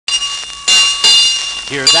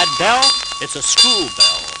Hear that bell? It's a school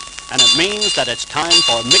bell. And it means that it's time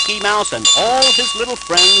for Mickey Mouse and all his little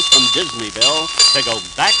friends from Disneyville to go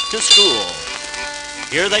back to school.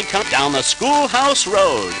 Here they come down the schoolhouse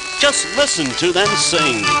road. Just listen to them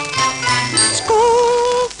sing.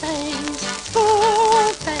 School days,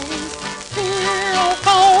 still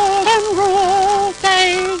golden rule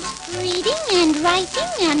days. Reading and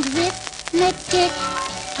writing and arithmetic,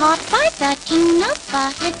 taught by the tune of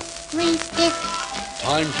a hickory stick.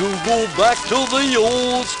 Time to go back to the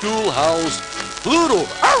old schoolhouse. Pluto,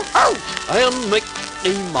 and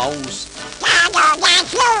Mickey Mouse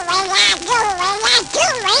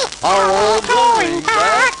are all going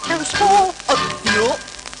back to school.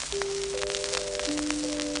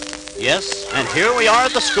 Yes, and here we are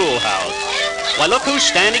at the schoolhouse. Why, look who's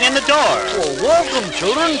standing in the door. Well, welcome,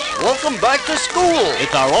 children. Welcome back to school.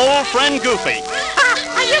 It's our old friend Goofy.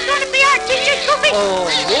 Are you going to be our teacher, Goofy?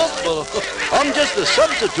 Look, I'm just a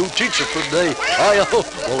substitute teacher for today. I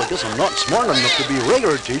guess I'm not smart enough to be a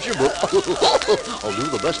regular teacher, but I'll do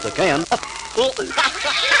the best I can.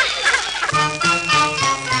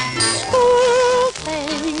 School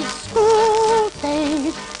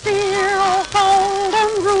days, still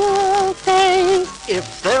golden rule days.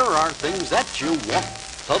 If there are things that you want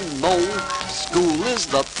to know, school is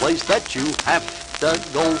the place that you have to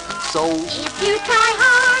go. So if you try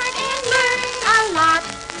hard and learn a lot,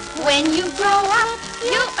 when you grow up,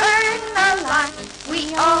 you earn a lot.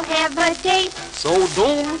 We all have a date, so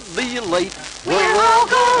don't be late. We're all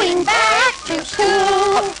going back to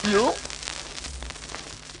school.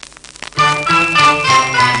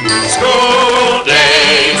 School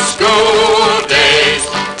days,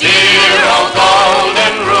 dear old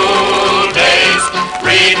golden rule days.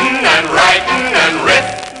 Reading and writing and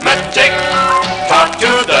arithmetic, taught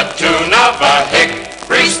to the tune of a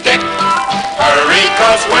hickory stick. Hurry,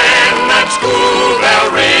 'cause when that school bell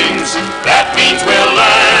rings, that means we'll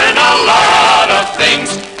learn a lot of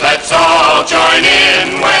things. Let's all join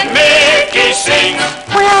in when Mickey sings.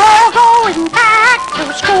 We're all going back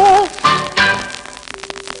to school.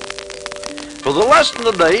 For the lesson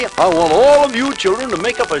today, I want all of you children to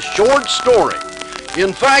make up a short story.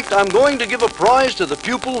 In fact, I'm going to give a prize to the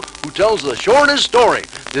pupil who tells the shortest story,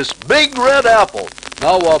 this big red apple.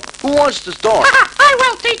 Now, who wants to start? I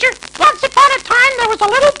will, teacher. Once upon a time, there was a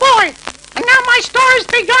little boy. And now my story's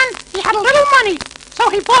begun. He had a little money, so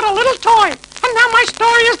he bought a little toy. And now my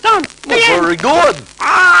story is done. Very good.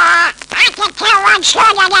 I can tell one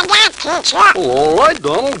story than that, teacher. Well, all right,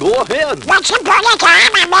 Donald, go ahead. Once upon a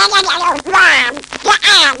time, I met a little worm.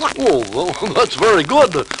 Well, that's very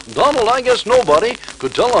good. Donald, I guess nobody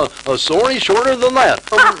could tell a story shorter than that.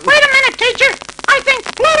 Wait a minute, teacher. I think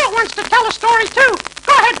Pluto wants to tell a story, too.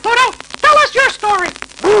 Go ahead, Pluto. Tell us your story.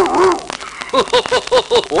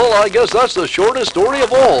 Well, I guess that's the shortest story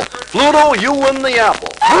of all. Pluto, you win the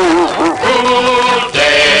apple.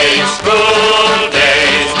 School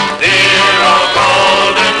days, dear old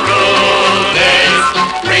golden rule days.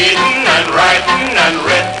 Reading and writing and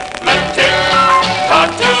arithmetic,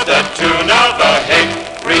 taught to the tune of a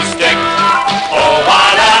hickory stick. Oh,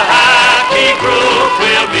 what a happy group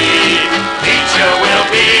we'll be. Teacher will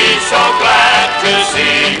be so glad to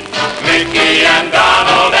see Mickey and I.